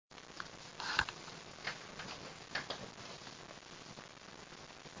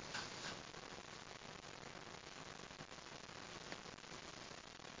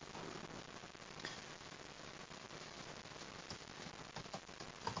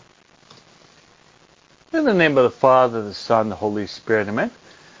In the name of the Father, the Son, the Holy Spirit, amen.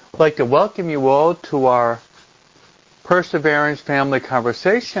 I'd like to welcome you all to our Perseverance Family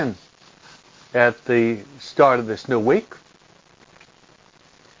Conversation at the start of this new week.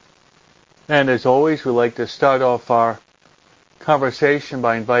 And as always, we like to start off our conversation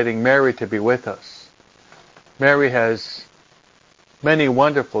by inviting Mary to be with us. Mary has many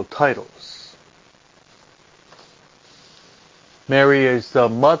wonderful titles. Mary is the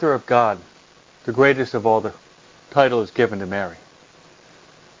Mother of God, the greatest of all the titles given to Mary.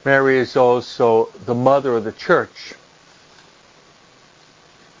 Mary is also the Mother of the Church.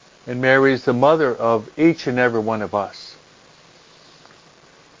 And Mary is the Mother of each and every one of us.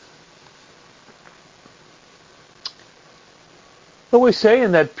 But we say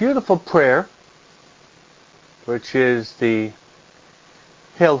in that beautiful prayer, which is the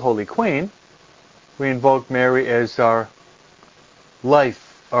Hail Holy Queen, we invoke Mary as our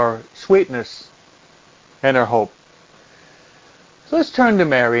life, our sweetness, and our hope. So let's turn to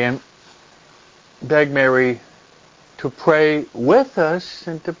Mary and beg Mary to pray with us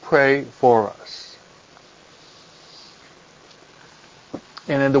and to pray for us.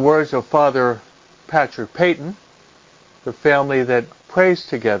 And in the words of Father Patrick Peyton, the family that prays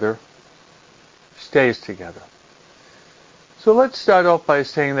together stays together. So let's start off by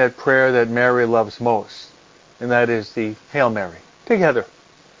saying that prayer that Mary loves most, and that is the Hail Mary. Together.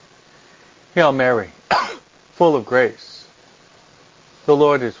 Hail Mary, full of grace, the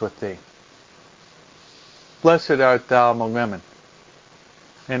Lord is with thee. Blessed art thou among women,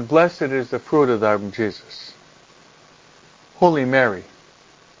 and blessed is the fruit of thy womb, Jesus. Holy Mary,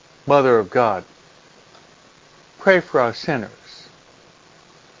 Mother of God, pray for us sinners,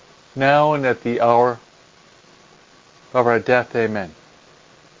 now and at the hour of our death. Amen.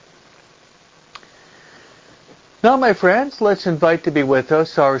 Now, my friends, let's invite to be with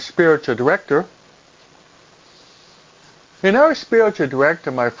us our spiritual director. And our spiritual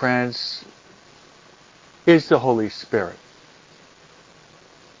director, my friends, is the Holy Spirit.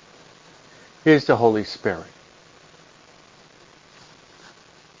 Is the Holy Spirit.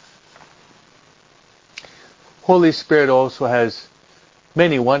 Holy Spirit also has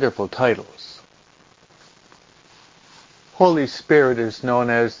many wonderful titles. Holy Spirit is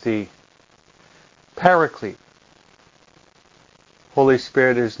known as the Paraclete. Holy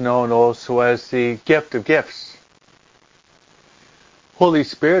Spirit is known also as the gift of gifts. Holy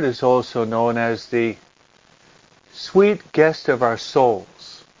Spirit is also known as the sweet guest of our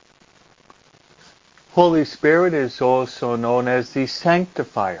souls. Holy Spirit is also known as the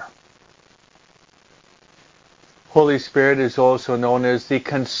sanctifier. Holy Spirit is also known as the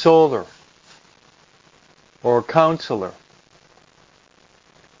consoler or counselor.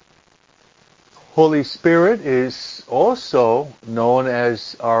 Holy Spirit is also known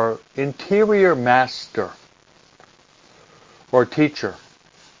as our interior master or teacher.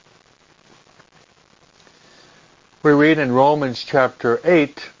 We read in Romans chapter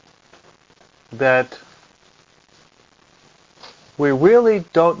 8 that we really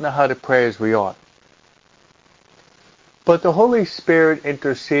don't know how to pray as we ought. But the Holy Spirit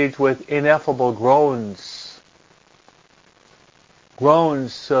intercedes with ineffable groans.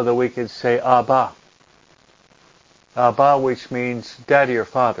 Groans so that we can say Abba. Abba, which means Daddy or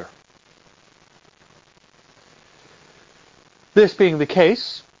Father. This being the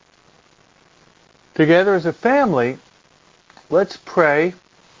case, together as a family, let's pray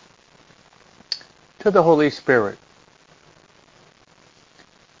to the Holy Spirit,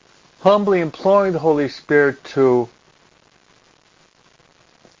 humbly imploring the Holy Spirit to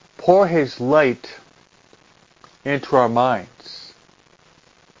pour His light into our minds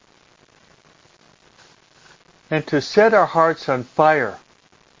and to set our hearts on fire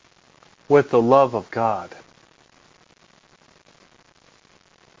with the love of God.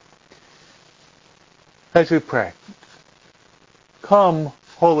 As we pray, come,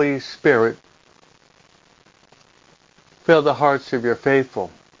 Holy Spirit, fill the hearts of your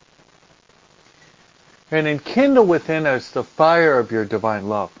faithful, and enkindle within us the fire of your divine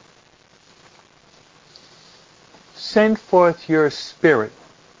love. Send forth your Spirit,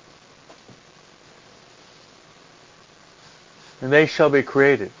 and they shall be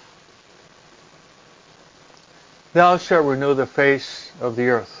created. Thou shalt renew the face of the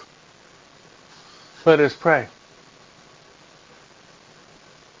earth. Let us pray.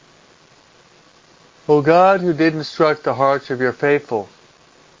 O God, who did instruct the hearts of your faithful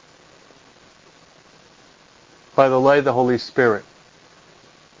by the light of the Holy Spirit,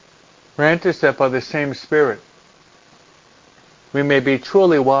 grant us that by the same Spirit we may be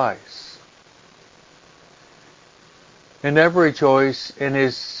truly wise and ever rejoice in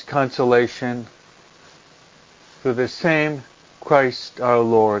His consolation through the same Christ our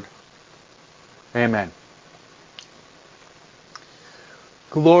Lord. Amen.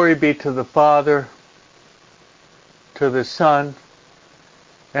 Glory be to the Father, to the Son,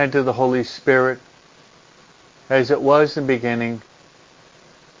 and to the Holy Spirit, as it was in the beginning,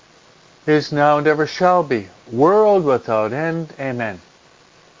 is now, and ever shall be, world without end. Amen.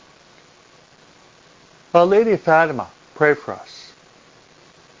 Our Lady of Fatima, pray for us.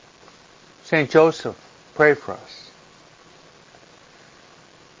 Saint Joseph, pray for us.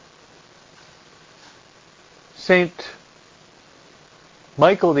 Saint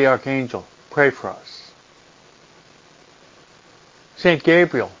Michael the Archangel, pray for us. Saint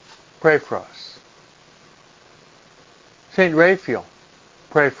Gabriel, pray for us. Saint Raphael,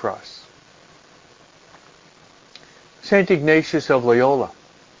 pray for us. Saint Ignatius of Loyola,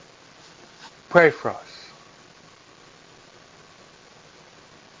 pray for us.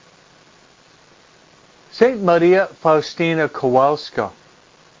 Saint Maria Faustina Kowalska,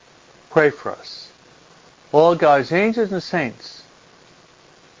 pray for us. All God's angels and saints,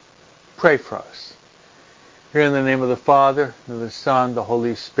 pray for us. Here in the name of the Father, and of the Son, the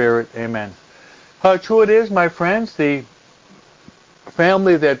Holy Spirit. Amen. How true it is, my friends, the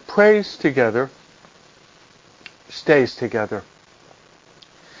family that prays together stays together.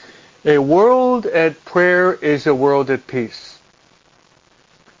 A world at prayer is a world at peace.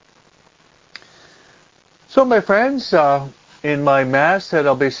 So, my friends, in my Mass that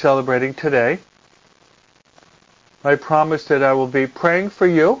I'll be celebrating today, I promise that I will be praying for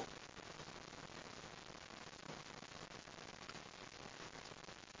you.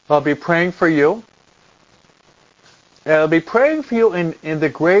 I'll be praying for you. And I'll be praying for you in the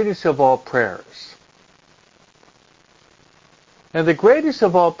greatest of all prayers. And the greatest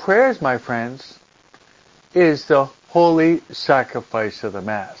of all prayers, my friends, is the holy sacrifice of the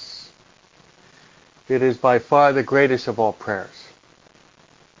Mass. It is by far the greatest of all prayers.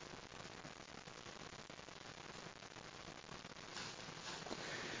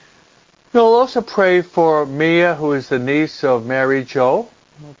 You'll also pray for Mia, who is the niece of Mary Jo.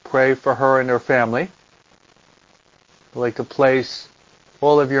 Pray for her and her family. I'd like to place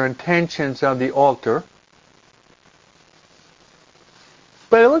all of your intentions on the altar.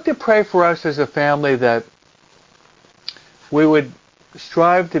 But I'd like to pray for us as a family that we would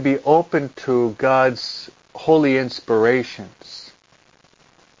strive to be open to God's holy inspirations.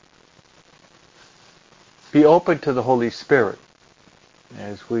 Be open to the Holy Spirit.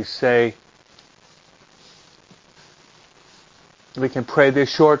 As we say, we can pray this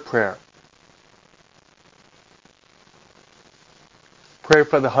short prayer. Pray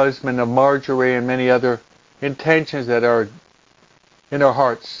for the husband of Marjorie and many other intentions that are in our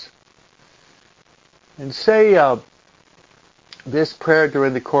hearts. And say this prayer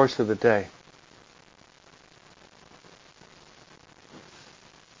during the course of the day.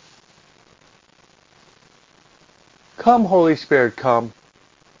 Come, Holy Spirit, come.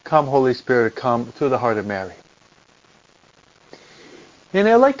 Come, Holy Spirit, come through the heart of Mary. And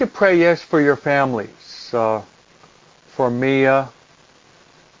I'd like to pray, yes, for your families. For Mia,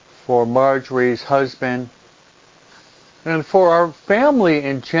 for Marjorie's husband, and for our family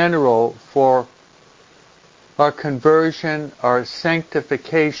in general, for our conversion, our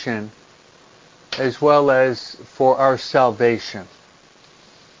sanctification, as well as for our salvation.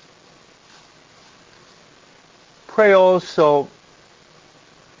 Pray also,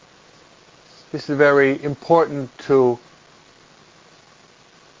 this is very important to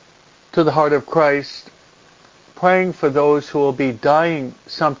the heart of Christ, praying for those who will be dying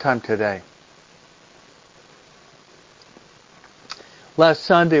sometime today. Last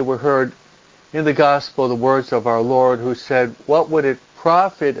Sunday we heard in the Gospel the words of our Lord, who said, "What would it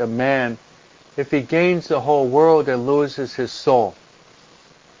profit a man if he gains the whole world and loses his soul?"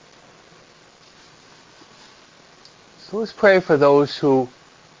 So let's pray for those who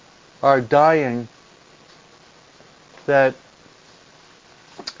are dying, that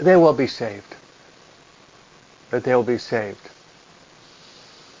they will be saved. That they will be saved.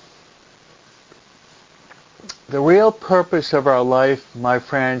 The real purpose of our life, my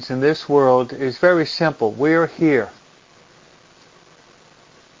friends, in this world is very simple. We are here,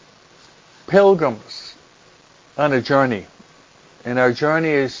 pilgrims on a journey, and our journey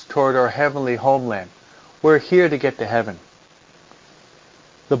is toward our heavenly homeland. We're here to get to heaven.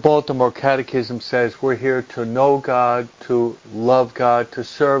 The Baltimore Catechism says we're here to know God, to love God, to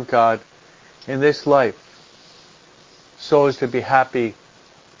serve God in this life, so as to be happy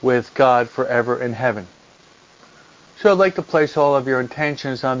with God forever in heaven. So I'd like to place all of your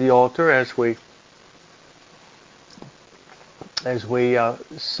intentions on the altar as we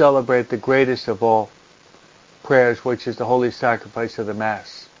celebrate the greatest of all prayers, which is the holy sacrifice of the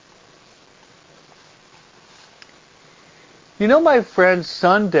Mass. You know, my friends,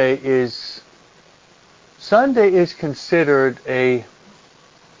 Sunday is considered it's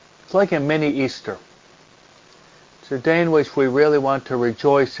like a mini Easter. It's a day in which we really want to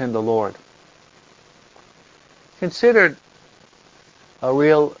rejoice in the Lord. Considered a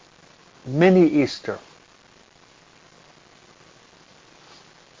real mini Easter.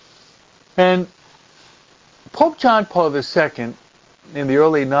 And Pope John Paul II, in the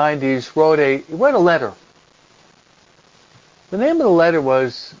early 90s, wrote a letter. The name of the letter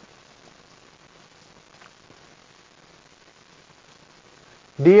was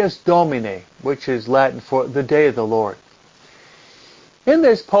Dies Domini, which is Latin for the Day of the Lord. In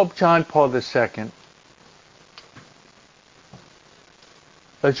this, Pope John Paul II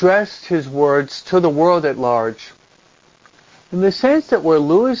addressed his words to the world at large in the sense that we're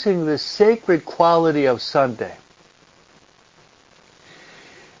losing the sacred quality of Sunday.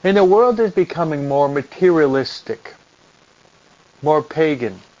 And the world is becoming more materialistic, more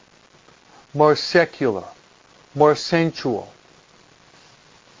pagan, more secular, more sensual,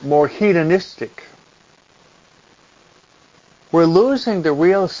 more hedonistic. We're losing the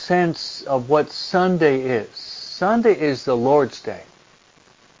real sense of what Sunday is. Sunday is the Lord's Day.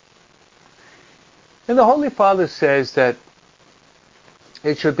 And the Holy Father says that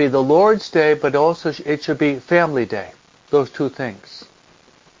it should be the Lord's Day, but also it should be Family Day. Those two things.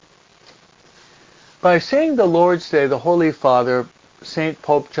 By saying the Lord's Day, the Holy Father, Saint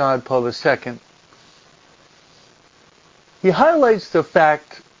Pope John Paul II, he highlights the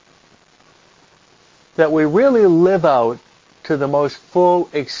fact that we really live out to the most full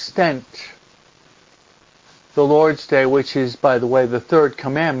extent the Lord's Day, which is, by the way, the third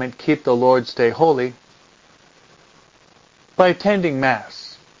commandment, keep the Lord's Day holy, by attending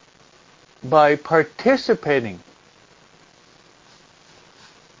Mass, by participating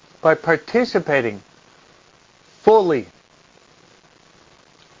fully,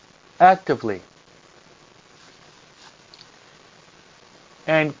 actively,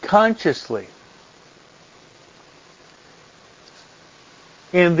 and consciously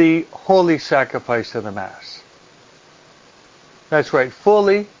in the holy sacrifice of the Mass. That's right,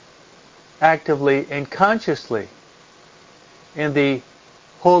 fully, actively, and consciously in the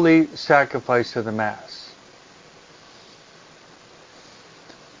holy sacrifice of the Mass.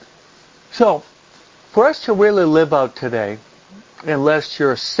 So, for us to really live out today, unless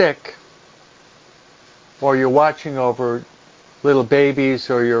you're sick or you're watching over little babies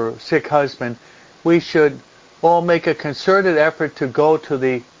or your sick husband, we should all make a concerted effort to go to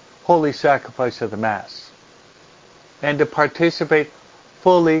the holy sacrifice of the Mass and to participate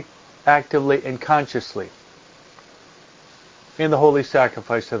fully, actively, and consciously in the holy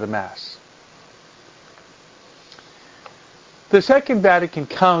sacrifice of the Mass. The Second Vatican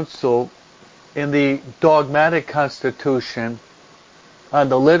Council, in the dogmatic constitution on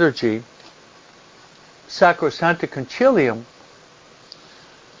the liturgy, Sacrosancta Concilium,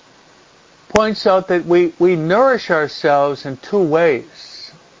 points out that we nourish ourselves in two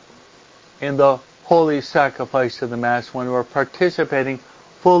ways in the holy sacrifice of the Mass when we're participating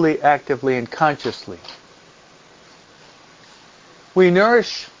fully, actively, and consciously. We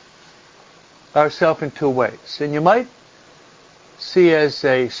nourish ourselves in two ways. And you might see as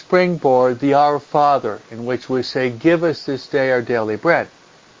a springboard the Our Father, in which we say, "Give us this day our daily bread."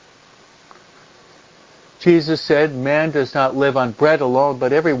 Jesus said, "Man does not live on bread alone,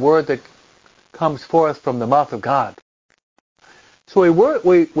 but every word that comes forth from the mouth of God." So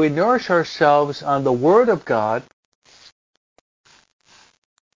we nourish ourselves on the Word of God.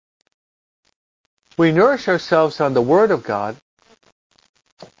 We nourish ourselves on the Word of God.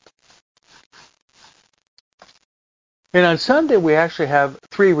 And on Sunday we actually have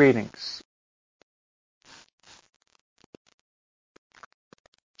 3 readings.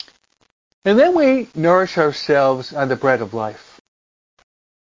 And then we nourish ourselves on the bread of life.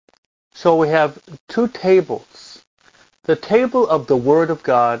 So we have 2 tables. The table of the Word of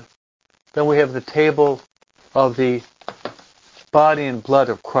God, then we have the table of the body and blood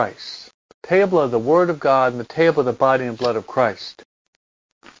of Christ. The table of the Word of God and the table of the body and blood of Christ.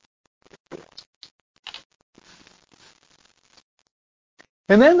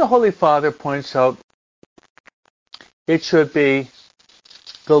 And then the Holy Father points out it should be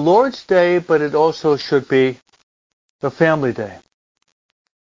the Lord's Day, but it also should be the Family Day.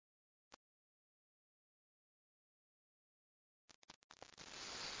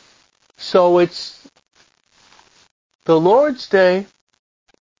 So it's the Lord's Day,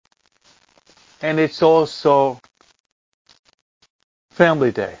 and it's also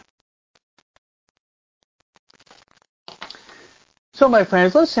Family Day. So, my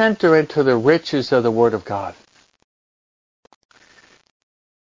friends, let's enter into the riches of the Word of God.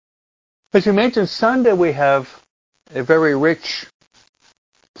 As we mentioned, Sunday we have a very rich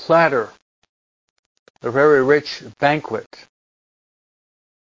platter, a very rich banquet.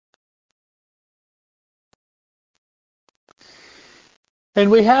 And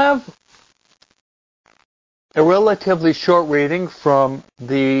we have a relatively short reading from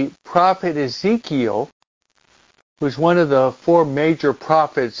the prophet Ezekiel, who's one of the four major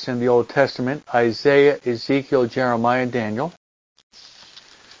prophets in the Old Testament: Isaiah, Ezekiel, Jeremiah, and Daniel.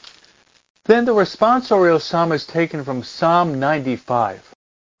 Then the responsorial psalm is taken from Psalm 95.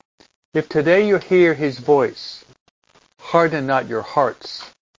 If today you hear his voice, harden not your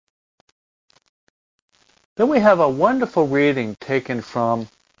hearts. Then we have a wonderful reading taken from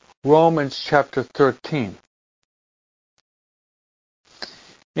Romans chapter 13.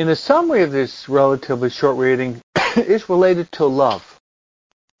 In the summary of this relatively short reading is related to love.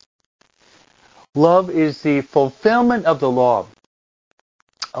 Love is the fulfillment of the law,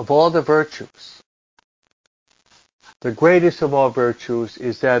 of all the virtues. The greatest of all virtues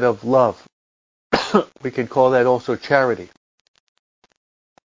is that of love. We can call that also charity.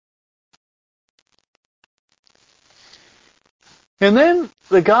 And then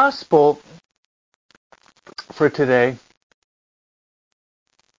the gospel for today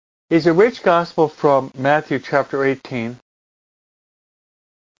is a rich gospel from Matthew chapter 18,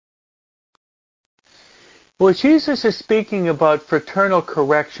 where Jesus is speaking about fraternal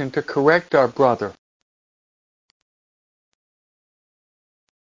correction, to correct our brother.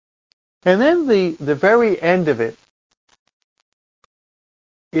 And then the very end of it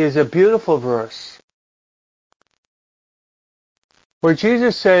is a beautiful verse where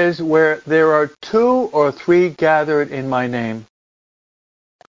Jesus says, where there are 2 or 3 gathered in my name,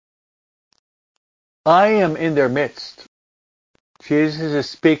 I am in their midst. Jesus is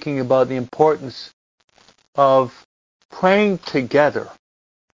speaking about the importance of praying together,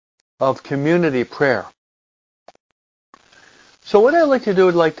 of community prayer. So what I'd like to do,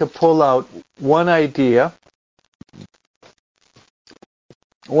 I'd like to pull out one idea,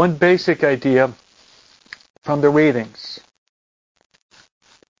 one basic idea from the readings.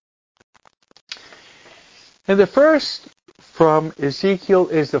 And the first from Ezekiel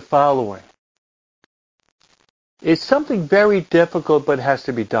is the following. It's something very difficult, but it has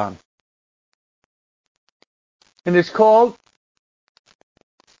to be done. And it's called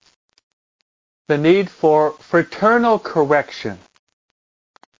the need for fraternal correction.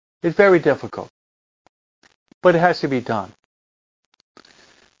 It's very difficult, but it has to be done.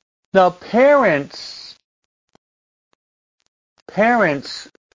 Now, parents,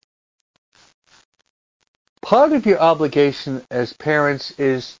 part of your obligation as parents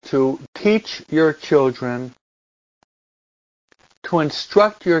is to teach your children, to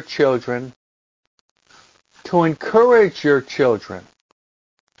instruct your children, to encourage your children,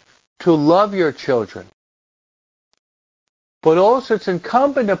 to love your children. But also it's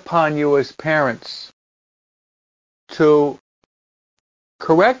incumbent upon you as parents to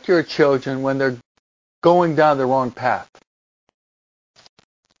correct your children when they're going down the wrong path.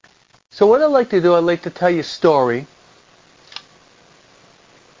 So what I'd like to do, I'd like to tell you a story.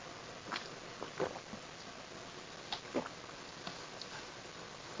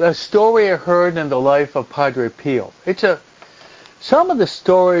 A story I heard in the life of Padre Pio. Some of the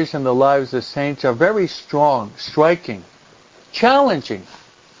stories in the lives of saints are very strong, striking, challenging.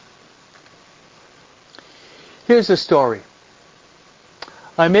 Here's the story.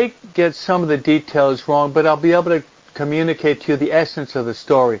 I may get some of the details wrong, but I'll be able to communicate to you the essence of the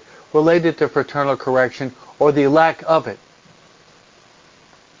story related to fraternal correction or the lack of it.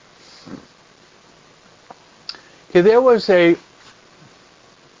 Okay, there was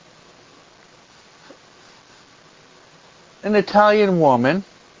an Italian woman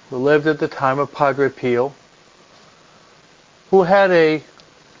who lived at the time of Padre Pio, who had a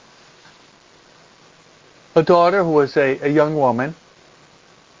daughter who was a young woman,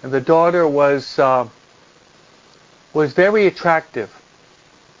 and the daughter was very attractive.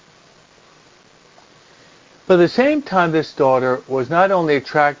 But at the same time, this daughter was not only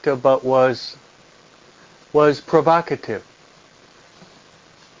attractive, but was provocative.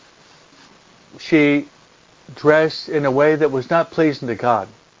 She dressed in a way that was not pleasing to God.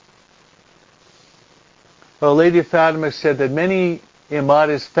 Well, Lady Fatima said that many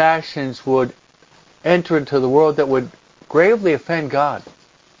immodest fashions would enter into the world that would gravely offend God.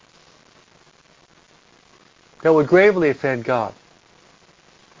 That would gravely offend God.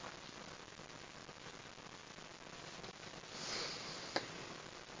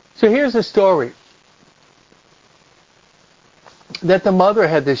 So here's the story. that the mother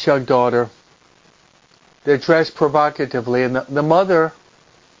had this young daughter that dressed provocatively, and the mother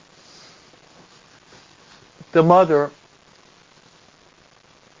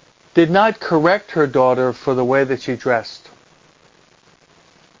did not correct her daughter for the way that she dressed.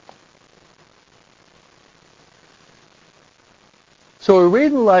 So we read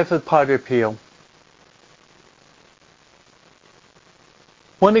in the life of Padre Pio.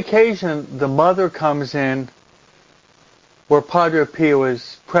 One occasion, the mother comes in where Padre Pio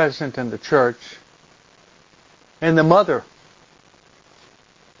is present in the church, and the mother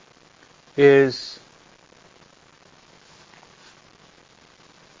is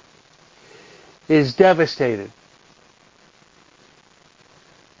devastated.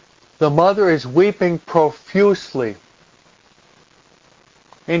 The mother is weeping profusely,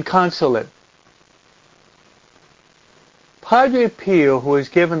 inconsolate. Padre Pio, who is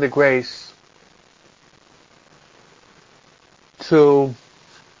given the grace to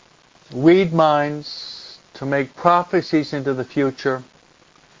read minds, to make prophecies into the future,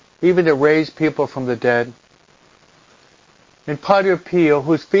 even to raise people from the dead, and Padre Pio,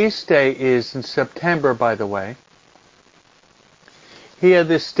 whose feast day is in September, by the way, he had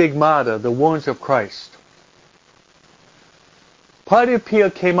this stigmata, the wounds of Christ. Padre Pio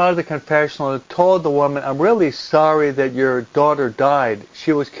came out of the confessional and told the woman, "I'm really sorry that your daughter died.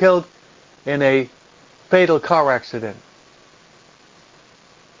 She was killed in a fatal car accident."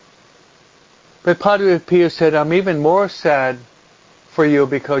 But Padre Pio said, "I'm even more sad for you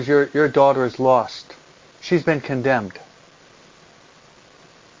because your daughter is lost. She's been condemned.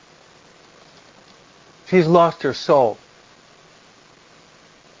 She's lost her soul."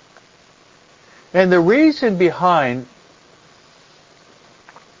 And the reason behind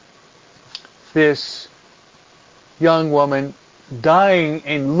this young woman dying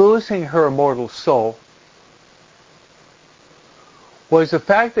and losing her immortal soul was the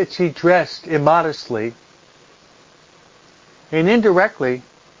fact that she dressed immodestly and indirectly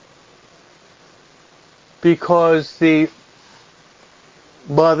because the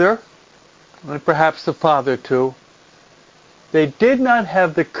mother, and perhaps the father too, they did not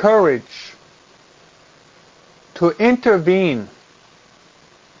have the courage to intervene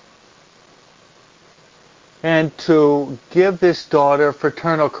and to give this daughter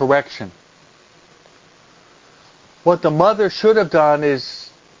fraternal correction. What the mother should have done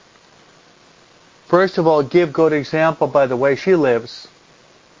is, first of all, give good example by the way she lives.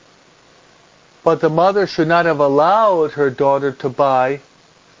 But the mother should not have allowed her daughter to buy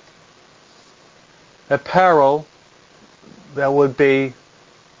apparel that would be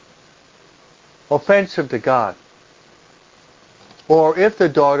offensive to God. Or if the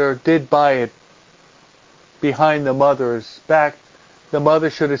daughter did buy it behind the mother's back, the mother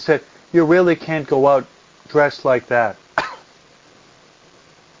should have said, "You really can't go out dressed like that."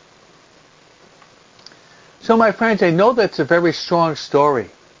 So my friends, I know that's a very strong story.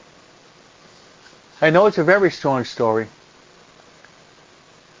 I know it's a very strong story.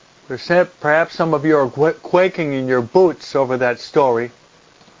 Perhaps some of you are quaking in your boots over that story.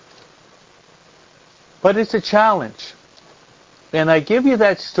 But it's a challenge. And I give you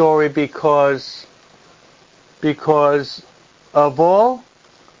that story because of all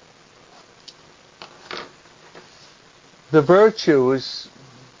the virtues,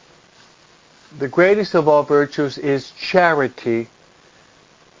 the greatest of all virtues is charity.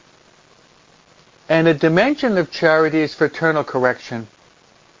 And a dimension of charity is fraternal correction.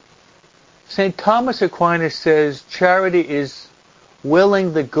 St. Thomas Aquinas says charity is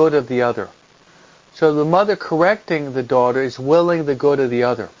willing the good of the other. So the mother correcting the daughter is willing the good of the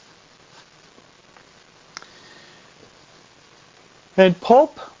other. And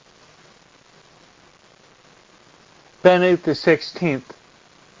Pope Benedict XVI,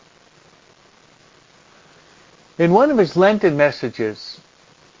 in one of his Lenten messages,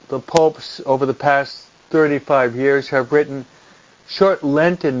 the popes over the past 35 years have written short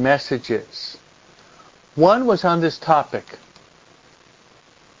Lenten messages. One was on this topic.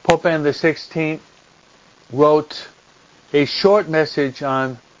 Pope Benedict XVI wrote a short message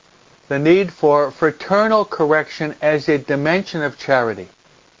on the need for fraternal correction as a dimension of charity.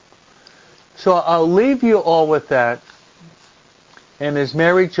 So I'll leave you all with that. And as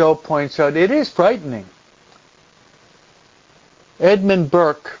Mary Jo points out, it is frightening. Edmund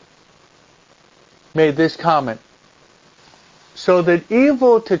Burke made this comment: "So that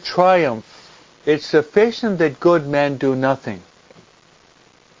evil to triumph, it's sufficient that good men do nothing."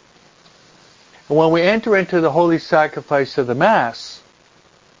 And when we enter into the holy sacrifice of the Mass,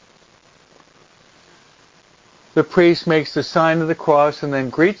 the priest makes the sign of the cross and then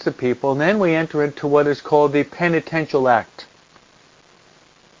greets the people, and then we enter into what is called the penitential act.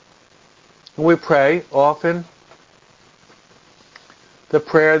 We pray often the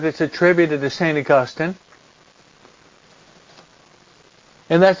prayer that's attributed to St. Augustine,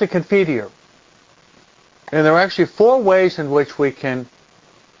 and that's the Confiteor. And there are actually four ways in which we can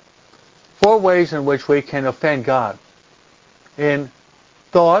offend God: in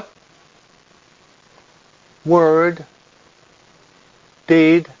thought, word,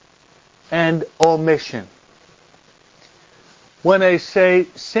 deed, and omission. When I say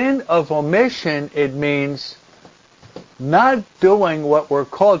sin of omission, it means not doing what we're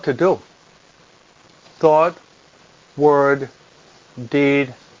called to do. Thought, word,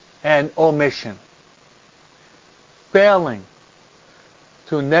 deed, and omission. Failing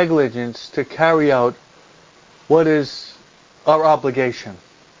through negligence to carry out what is our obligation.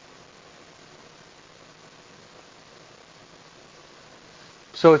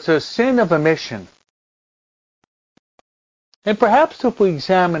 So it's a sin of omission. And perhaps if we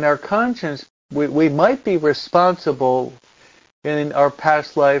examine our conscience, we might be responsible in our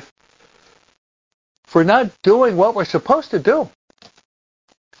past life for not doing what we're supposed to do.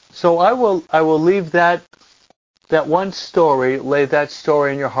 So I will leave that one story, lay that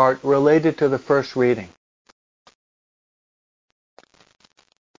story in your heart related to the first reading.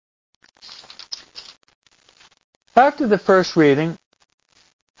 After the first reading,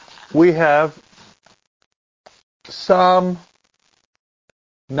 we have Psalm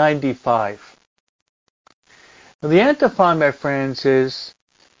 95. Now, the antiphon, my friends, is,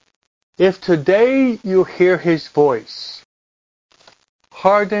 "If today you hear his voice,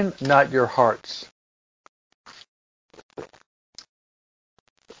 harden not your hearts."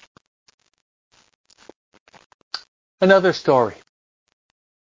 Another story.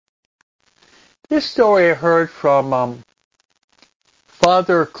 This story I heard from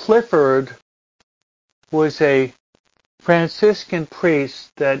Father Clifford, who was a Franciscan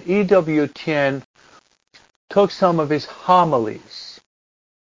priest that E.W. Tien took some of his homilies.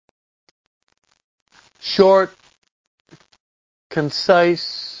 Short,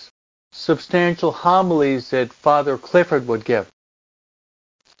 concise, substantial homilies that Father Clifford would give.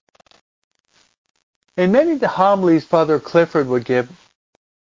 And many of the homilies Father Clifford would give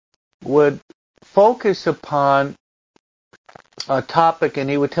would focus upon a topic, and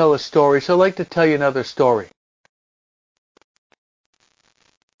he would tell a story. So I'd like to tell you another story.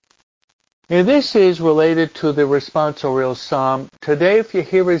 And this is related to the responsorial psalm, "Today if you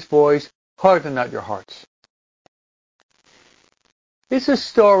hear his voice, harden not your hearts." It's a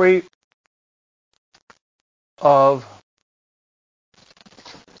story of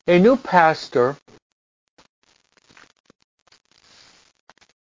a new pastor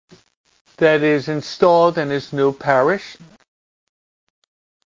that is installed in his new parish.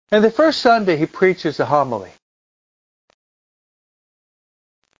 And the first Sunday he preaches a homily.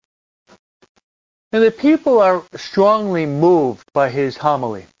 And the people are strongly moved by his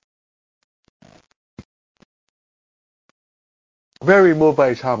homily. Very moved by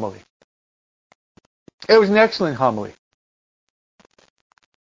his homily. It was an excellent homily.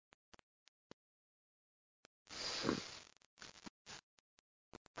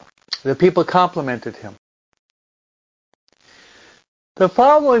 The people complimented him. The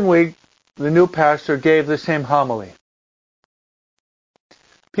following week, the new pastor gave the same homily.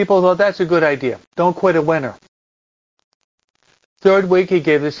 People thought, that's a good idea. Don't quit a winner. Third week, he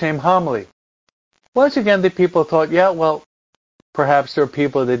gave the same homily. Once again, the people thought, yeah, well, perhaps there are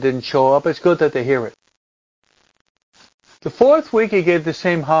people that didn't show up. It's good that they hear it. The fourth week, he gave the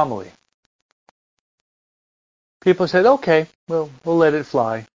same homily. People said, okay, we'll let it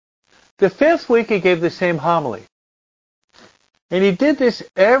fly. The fifth week, he gave the same homily. And he did this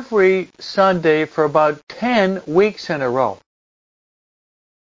every Sunday for about 10 weeks in a row.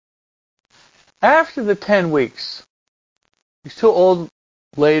 After the 10 weeks, these two old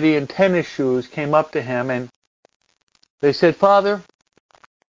lady in tennis shoes came up to him and they said, "Father,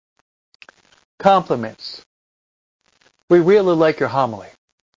 compliments. We really like your homily.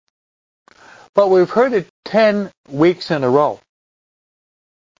 But we've heard it 10 weeks in a row.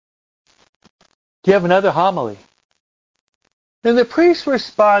 Do you have another homily?" And the priest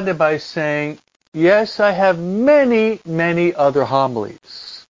responded by saying, "Yes, I have many, many other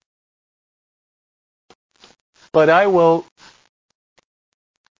homilies. But I will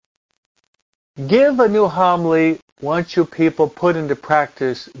give a new homily once you people put into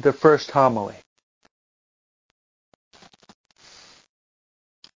practice the first homily."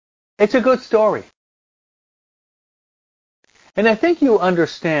 It's a good story. And I think you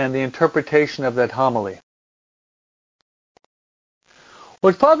understand the interpretation of that homily.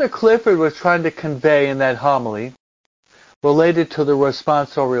 What Father Clifford was trying to convey in that homily, related to the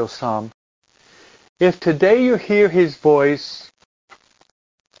responsorial psalm, If today you hear his voice,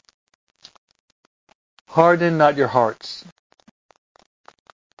 harden not your hearts.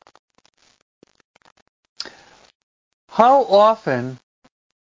 How often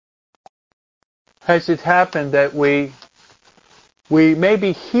has it happened that we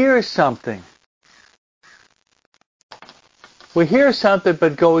maybe hear something? We hear something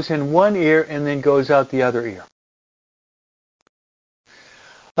but goes in one ear and then goes out the other ear.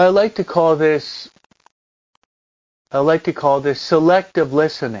 I like to call this selective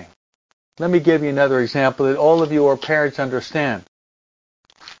listening. Let me give you another example that all of you are parents understand.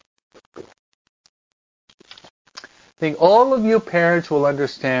 I think all of you parents will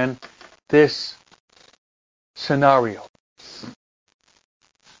understand this scenario.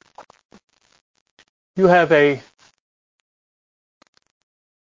 You have a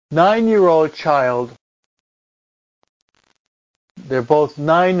 9-year-old child. They're both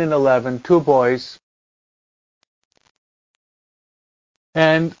 9 and 11, two boys.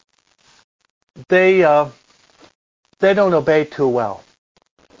 And they don't obey too well.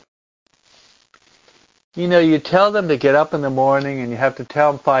 You know, you tell them to get up in the morning and you have to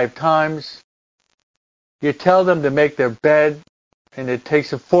tell them 5 times. You tell them to make their bed and it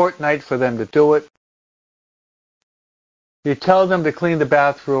takes a fortnight for them to do it. You tell them to clean the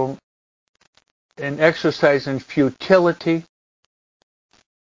bathroom, an exercise in futility.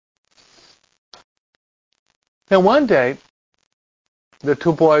 And one day, the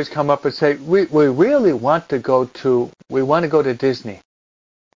two boys come up and say, we really want to go to Disney.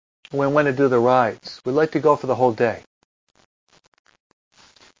 We want to do the rides. We'd like to go for the whole day.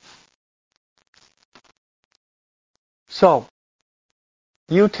 So,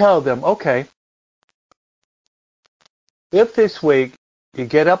 you tell them, okay, if this week you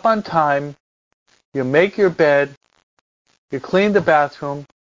get up on time, you make your bed, you clean the bathroom,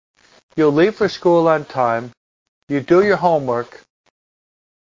 you leave for school on time, you do your homework,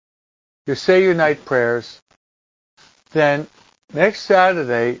 you say your night prayers, then next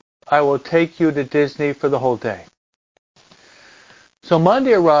Saturday I will take you to Disney for the whole day. So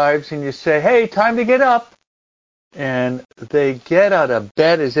Monday arrives and you say, hey, time to get up. And they get out of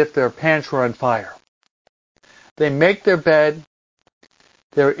bed as if their pants were on fire. They make their bed.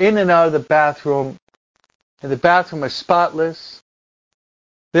 They're in and out of the bathroom. And the bathroom is spotless.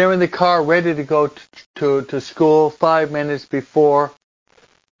 They're in the car ready to go to school 5 minutes before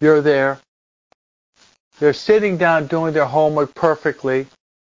you're there. They're sitting down doing their homework perfectly.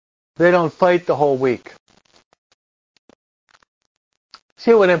 They don't fight the whole week.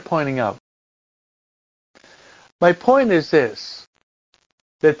 See what I'm pointing out? My point is this,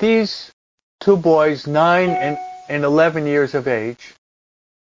 that these two boys, 9 and 11 years of age,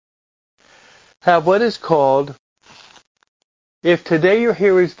 have what is called, if today you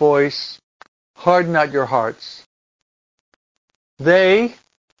hear his voice, harden not your hearts. They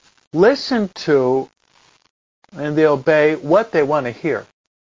listen to and they obey what they want to hear.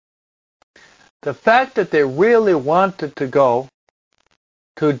 The fact that they really wanted to go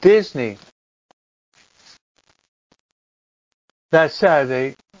to Disney that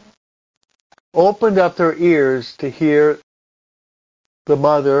Saturday opened up their ears to hear the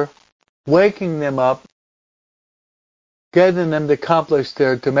mother waking them up, getting them to accomplish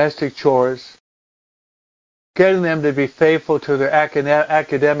their domestic chores, getting them to be faithful to their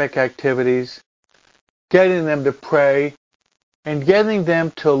academic activities, getting them to pray, and getting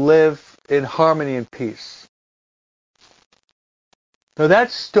them to live in harmony and peace. Now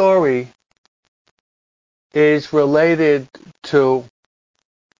that story is related to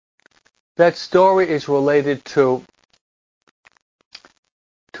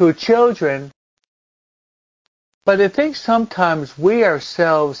children, but I think sometimes we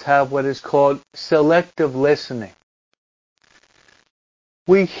ourselves have what is called selective listening.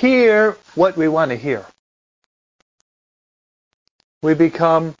 We hear what we want to hear. We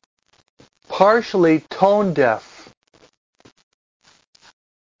become partially tone deaf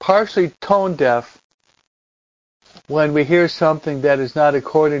when we hear something that is not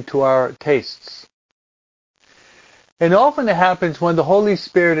according to our tastes. And often it happens when the Holy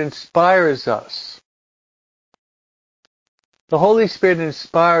Spirit inspires us. The Holy Spirit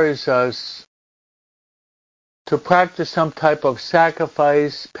inspires us to practice some type of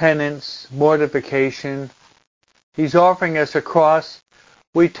sacrifice, penance, mortification. He's offering us a cross.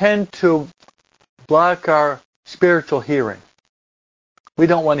 We tend to block our spiritual hearing. We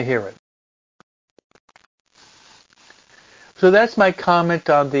don't want to hear it. So that's my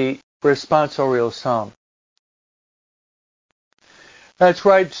comment on the responsorial psalm. That's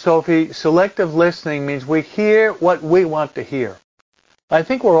right, Sophie. Selective listening means we hear what we want to hear. I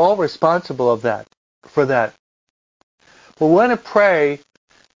think we're all responsible of that. for that. We want to pray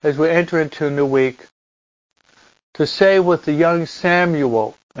as we enter into a new week to say with the young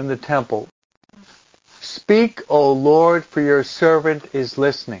Samuel in the temple, "Speak, O Lord, for your servant is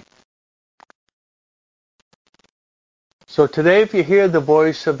listening." So today, if you hear the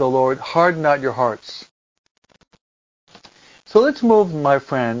voice of the Lord, harden not your hearts. So let's move, my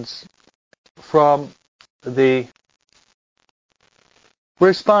friends, from the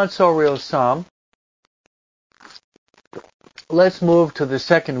responsorial psalm. Let's move to the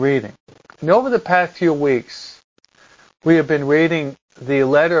second reading. And over the past few weeks, we have been reading the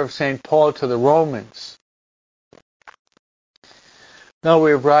letter of St. Paul to the Romans. Now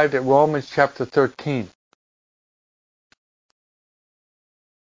we arrived at Romans chapter 13.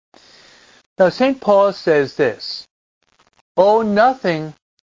 Now St. Paul says this, "Owe nothing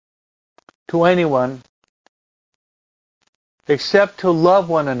to anyone except to love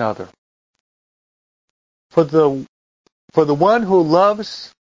one another. For the one who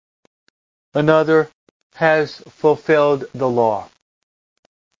loves another has fulfilled the law."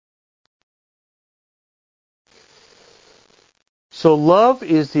 So love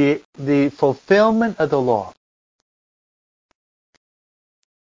is the fulfillment of the law.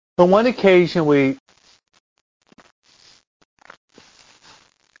 On one occasion we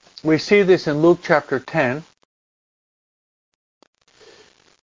see this in Luke chapter 10.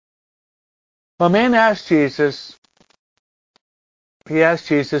 A man asked Jesus,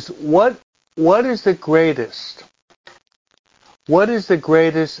 what is the greatest? What is the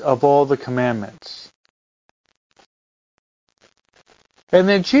greatest of all the commandments? And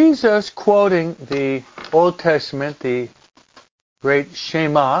then Jesus, quoting the Old Testament, the great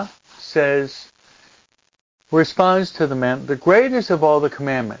Shema, responds to the man, the greatest of all the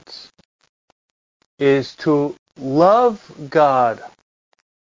commandments is to love God.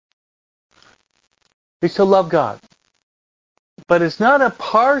 Is to love God. But it's not a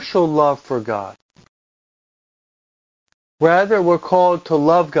partial love for God. Rather, we're called to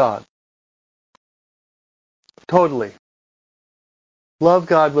love God totally. Love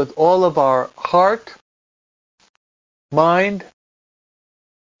God with all of our heart, mind,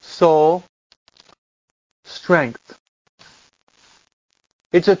 soul, strength.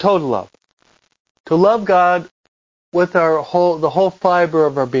 It's a total love. To love God with the whole fiber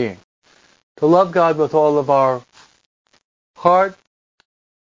of our being. To love God with all of our heart,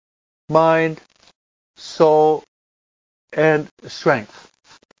 mind, soul, and strength.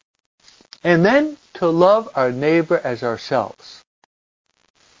 And then to love our neighbor as ourselves.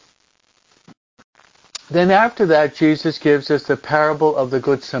 Then after that, Jesus gives us the parable of the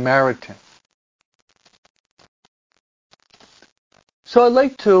Good Samaritan. So I'd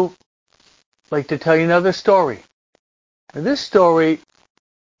like to tell you another story. And this story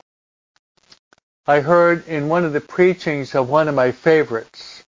I heard in one of the preachings of one of my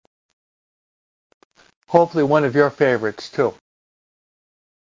favorites. Hopefully one of your favorites too.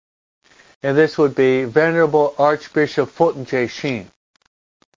 And this would be Venerable Archbishop Fulton J. Sheen.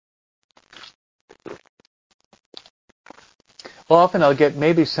 Often I'll get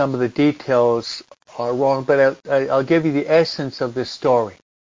maybe some of the details are wrong, but I'll give you the essence of this story.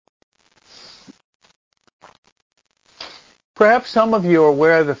 Perhaps some of you are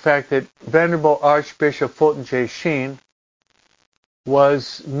aware of the fact that Venerable Archbishop Fulton J. Sheen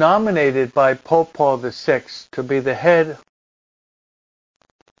was nominated by Pope Paul VI to be the head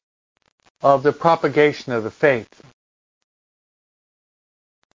of the propagation of the faith.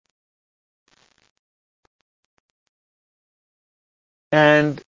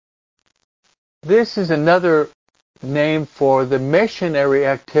 And this is another name for the missionary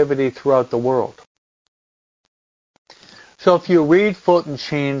activity throughout the world. So if you read Fulton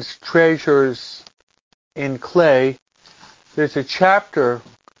Sheen's Treasures in Clay, there's a chapter,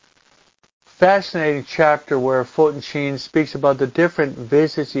 fascinating chapter, where Fulton Sheen speaks about the different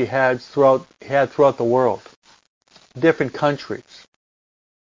visits he had throughout the world, different countries.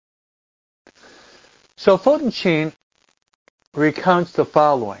 So Fulton Sheen recounts the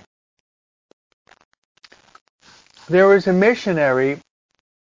following. There was a missionary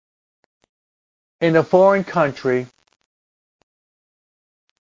in a foreign country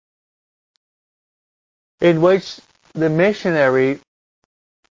in which the missionary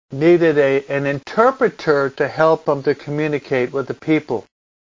needed an interpreter to help him to communicate with the people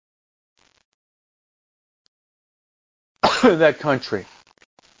in that country.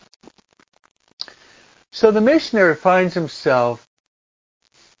 So the missionary finds himself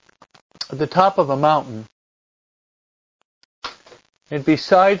at the top of a mountain, and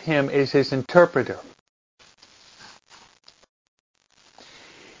beside him is his interpreter.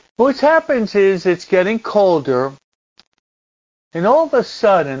 What happens is it's getting colder, and all of a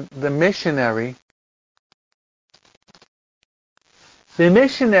sudden the missionary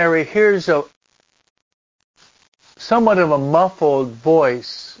hears somewhat of a muffled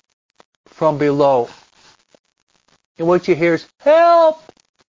voice from below. And what you hear is, "Help!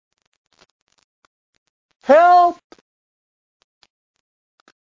 Help!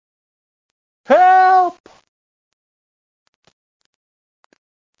 Help!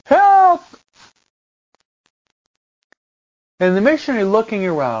 Help!" And the missionary, looking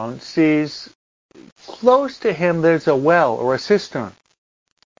around, sees close to him there's a well or a cistern.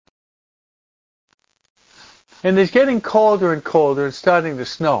 And it's getting colder and colder. It's starting to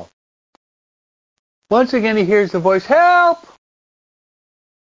snow. Once again he hears the voice, "Help!"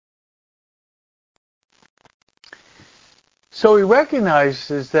 So he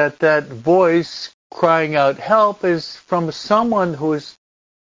recognizes that that voice crying out help is from someone who has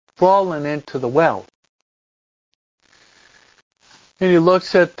fallen into the well. And he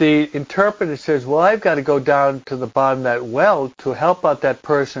looks at the interpreter and says, "Well, I've got to go down to the bottom of that well to help out that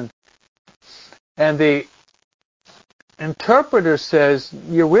person." And the interpreter says,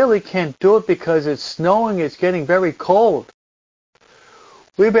 "You really can't do it because it's snowing, it's getting very cold.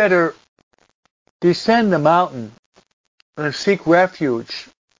 We better descend the mountain and seek refuge.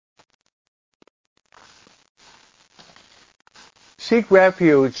 Seek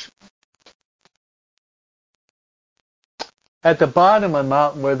refuge at the bottom of the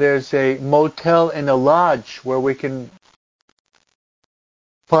mountain where there's a motel and a lodge where we can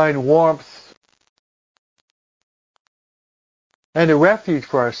find warmth and a refuge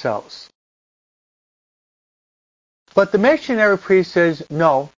for ourselves." But the missionary priest says,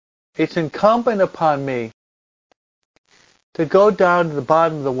 "No, it's incumbent upon me to go down to the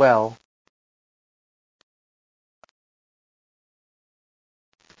bottom of the well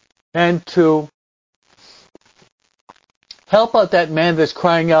and to help out that man that's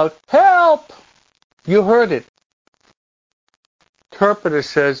crying out, 'Help!' You heard it." Interpreter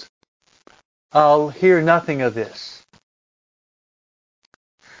says, "I'll hear nothing of this."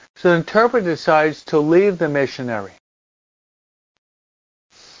 So the interpreter decides to leave the missionary.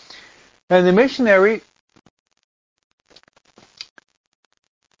 And the missionary,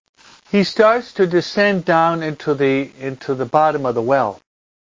 he starts to descend down into the bottom of the well.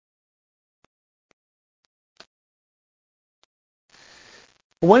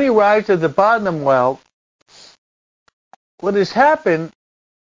 When he arrives at the bottom of the well, what has happened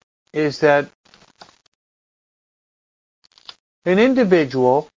is that an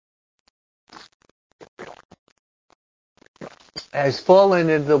individual has fallen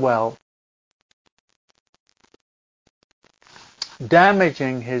into the well,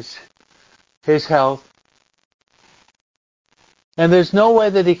 damaging his health, and there's no way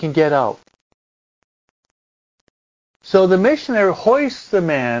that he can get out. So the missionary hoists the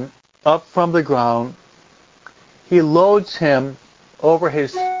man up from the ground. He loads him over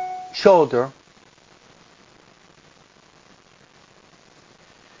his shoulder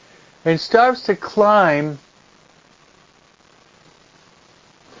and starts to climb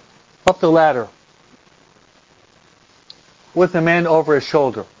up the ladder with the man over his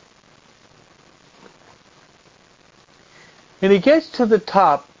shoulder. And he gets to the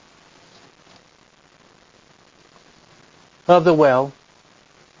top of the well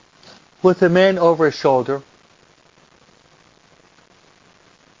with the man over his shoulder,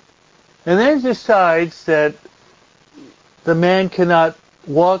 and then decides that the man cannot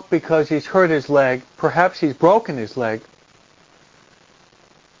walk because he's hurt his leg, perhaps he's broken his leg,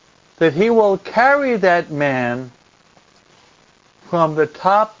 that he will carry that man from the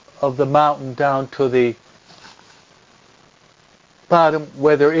top of the mountain down to the bottom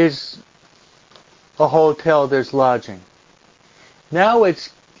where there is a hotel, there's lodging. Now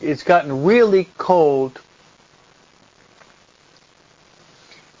it's gotten really cold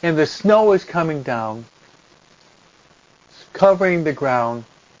and the snow is coming down, covering the ground,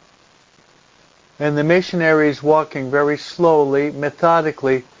 and the missionary is walking very slowly,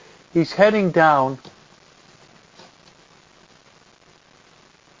 methodically. He's heading down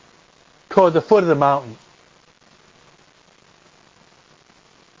toward the foot of the mountain.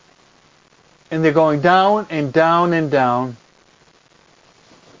 And they're going down and down and down.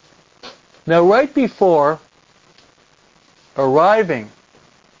 Now, right before arriving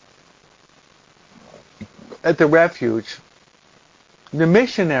at the refuge, the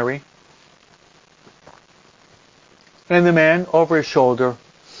missionary and the man over his shoulder,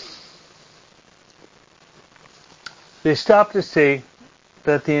 they stop to see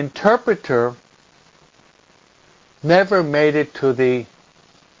that the interpreter never made it to the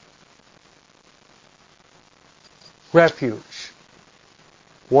refuge.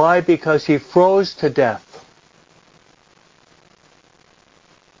 Why? Because he froze to death.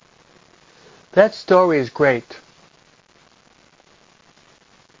 That story is great.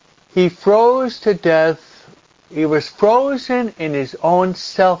 He froze to death. He was frozen in his own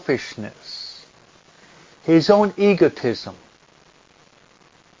selfishness, his own egotism.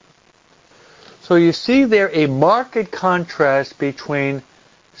 So you see there a marked contrast between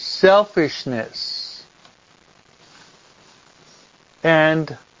selfishness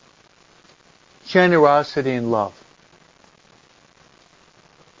and generosity and love.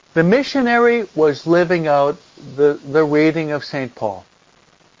 The missionary was living out the reading of St. Paul.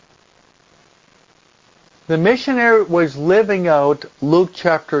 The missionary was living out Luke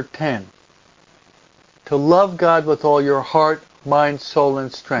chapter 10. To love God with all your heart, mind, soul,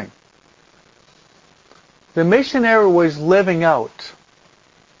 and strength. The missionary was living out.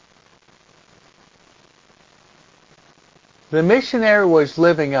 The missionary was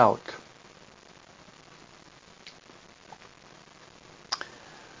living out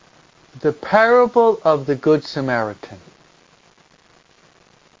the parable of the Good Samaritan.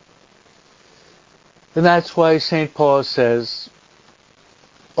 And that's why St. Paul says,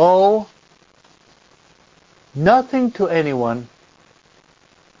 owe nothing to anyone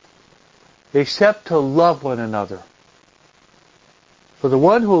except to love one another. For the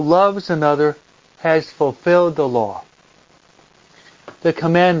one who loves another has fulfilled the law. The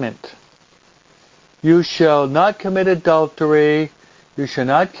commandment, you shall not commit adultery, you shall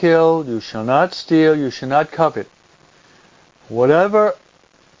not kill, you shall not steal, you shall not covet. Whatever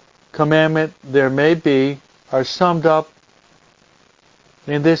commandment there may be are summed up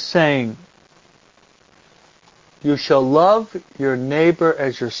in this saying, you shall love your neighbor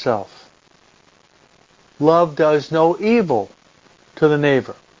as yourself. Love does no evil to the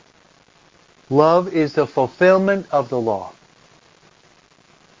neighbor. Love is the fulfillment of the law.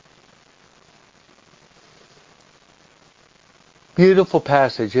 Beautiful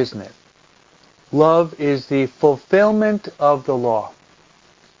passage, isn't it? Love is the fulfillment of the law.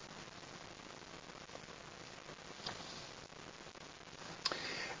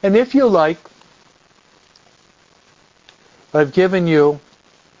 And if you like, I've given you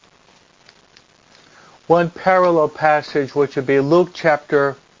one parallel passage, which would be Luke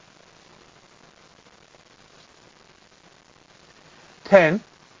chapter 10.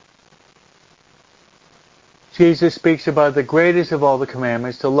 Jesus speaks about the greatest of all the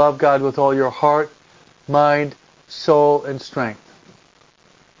commandments, to love God with all your heart, mind, soul, and strength.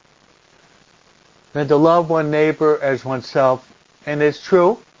 And to love one neighbor as oneself. And it's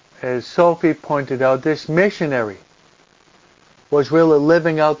true, as Sophie pointed out, this missionary was really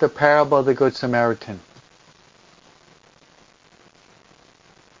living out the parable of the Good Samaritan.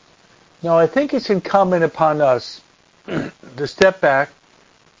 Now, I think it's incumbent upon us to step back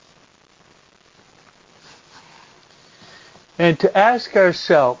and to ask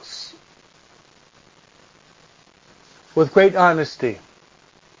ourselves with great honesty,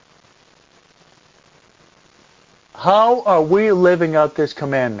 how are we living out this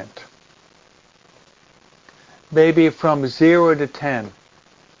commandment? Maybe from 0 to 10.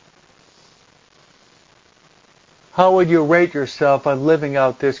 How would you rate yourself on living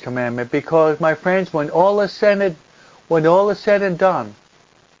out this commandment? Because, my friends, when all is said and done,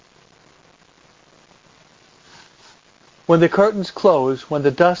 when the curtains close, when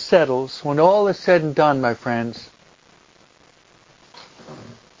the dust settles, when all is said and done, my friends,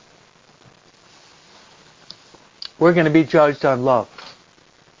 we're going to be judged on love.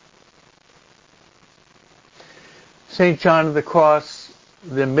 St. John of the Cross,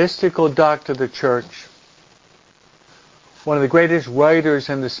 the mystical doctor of the Church, one of the greatest writers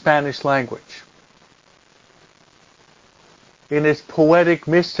in the Spanish language, in his poetic,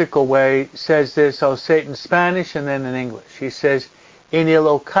 mystical way, says this. I'll say it in Spanish and then in English. He says, en el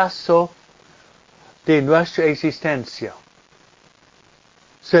ocaso de nuestra existencia,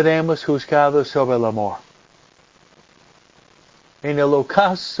 seremos juzgados sobre el amor. En el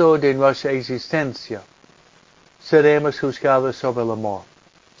ocaso de nuestra existencia, seremos juzgados sobre el amor.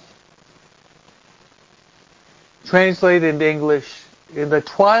 Translated into English, in the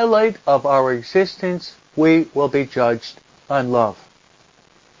twilight of our existence, we will be judged on love.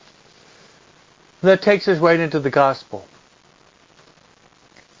 And that takes us right into the gospel.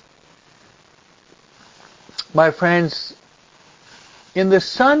 My friends, in the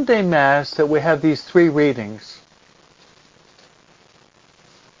Sunday Mass that we have these 3 readings,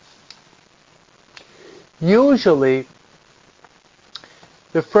 usually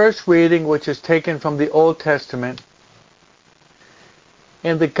the first reading, which is taken from the Old Testament,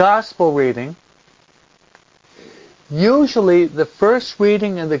 and the Gospel reading, Usually the first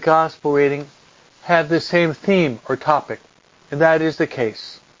reading and the gospel reading have the same theme or topic, and that is the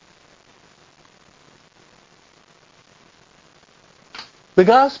case. The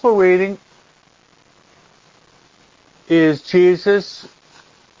gospel reading is Jesus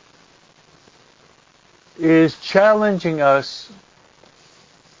is challenging us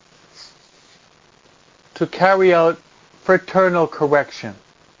to carry out fraternal correction.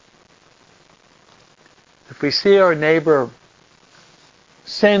 If we see our neighbor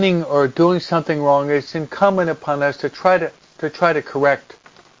sinning or doing something wrong, it's incumbent upon us to try to correct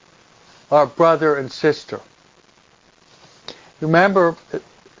our brother and sister. Do you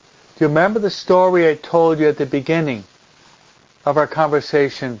remember the story I told you at the beginning of our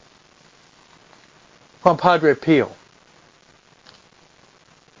conversation from Padre Pio?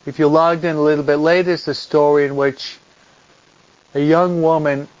 If you logged in a little bit late, it's the story in which a young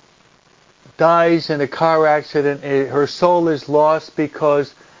woman dies in a car accident. Her soul is lost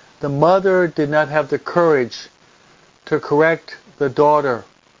because the mother did not have the courage to correct the daughter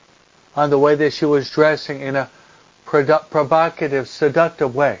on the way that she was dressing in a provocative,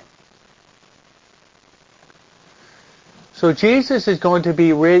 seductive way. So Jesus is going to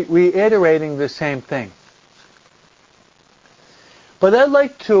be reiterating the same thing. But I'd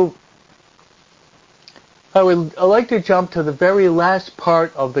like to jump to the very last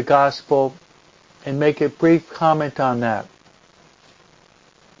part of the gospel and make a brief comment on that.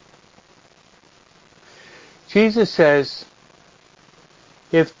 Jesus says,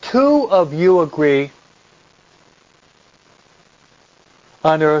 if two of you agree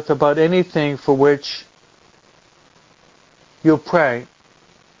on earth about anything for which you pray,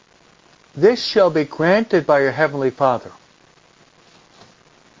 this shall be granted by your heavenly Father.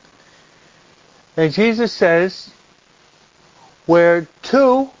 And Jesus says, where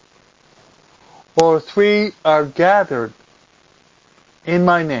two or three are gathered in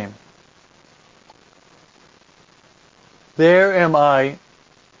my name, there am I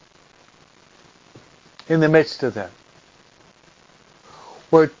in the midst of them.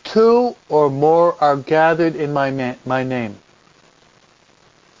 Where two or more are gathered in my name,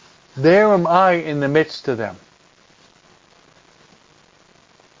 there am I in the midst of them.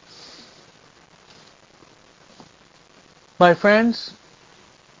 My friends,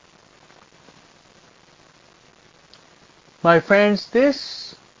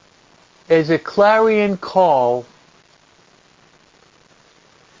 this is a clarion call.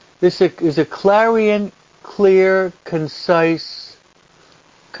 This is a clarion, clear, concise,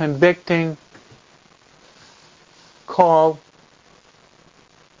 convicting call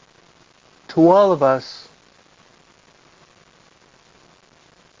to all of us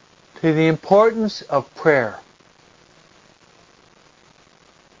to the importance of prayer.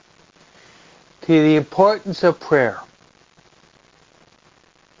 To the importance of prayer.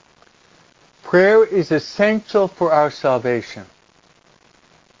 Prayer is essential for our salvation.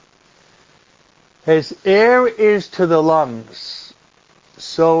 As air is to the lungs,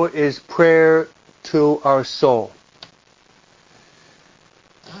 so is prayer to our soul.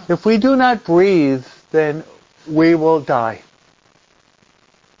 If we do not breathe, then we will die.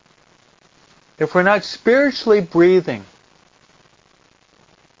 If we're not spiritually breathing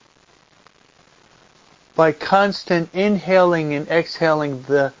by constant inhaling and exhaling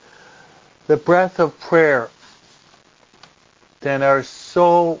the breath of prayer, then our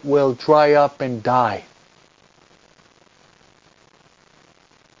soul will dry up and die.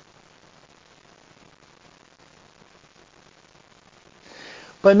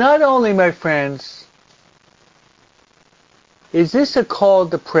 But not only, my friends, is this a call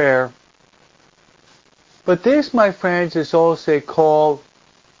to prayer, but this, my friends, is also a call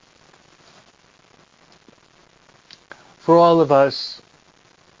for all of us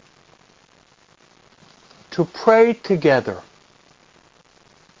to pray together.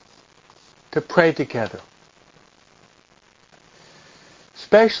 To pray together.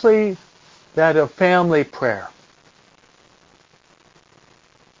 Especially that of family prayer.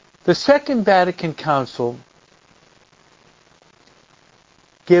 The Second Vatican Council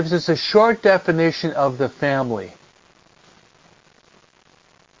gives us a short definition of the family.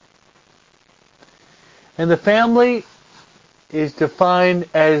 And the family is defined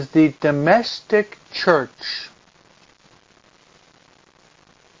as the domestic church.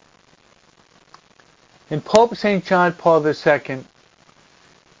 And Pope St. John Paul II,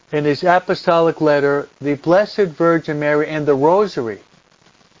 in his apostolic letter, the Blessed Virgin Mary and the Rosary,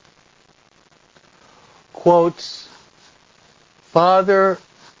 quotes Father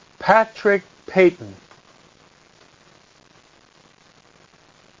Patrick Peyton,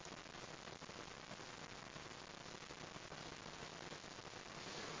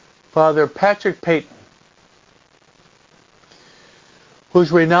 Father Patrick Peyton,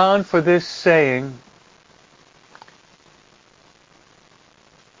 who's renowned for this saying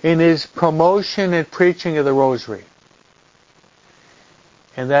in his promotion and preaching of the Rosary.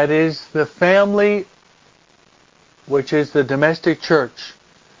 And that is, the family, which is the domestic church,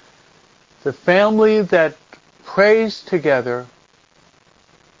 the family that prays together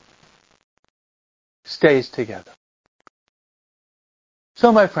stays together.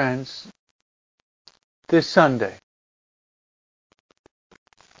 So, my friends, this Sunday,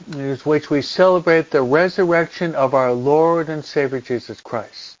 in which we celebrate the resurrection of our Lord and Savior Jesus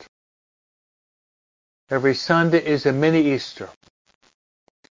Christ. Every Sunday is a mini Easter.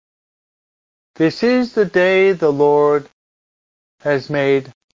 This is the day the Lord has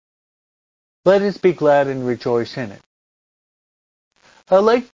made. Let us be glad and rejoice in it. I'd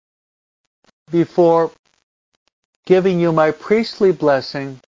like, before giving you my priestly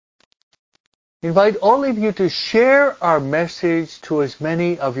blessing, invite all of you to share our message to as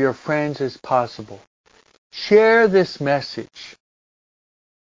many of your friends as possible. Share this message.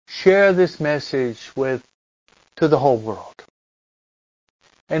 Share this message to the whole world.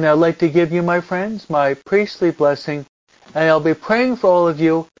 And I'd like to give you, my friends, my priestly blessing, and I'll be praying for all of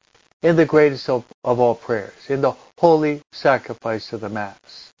you in the greatest of all prayers, in the holy sacrifice of the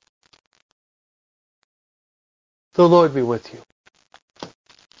Mass. The Lord be with you.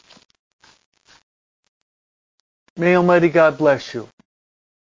 May Almighty God bless you,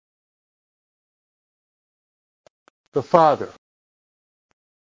 the Father,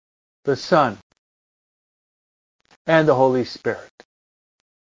 the Son, and the Holy Spirit.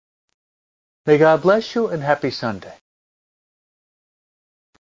 May God bless you, and happy Sunday.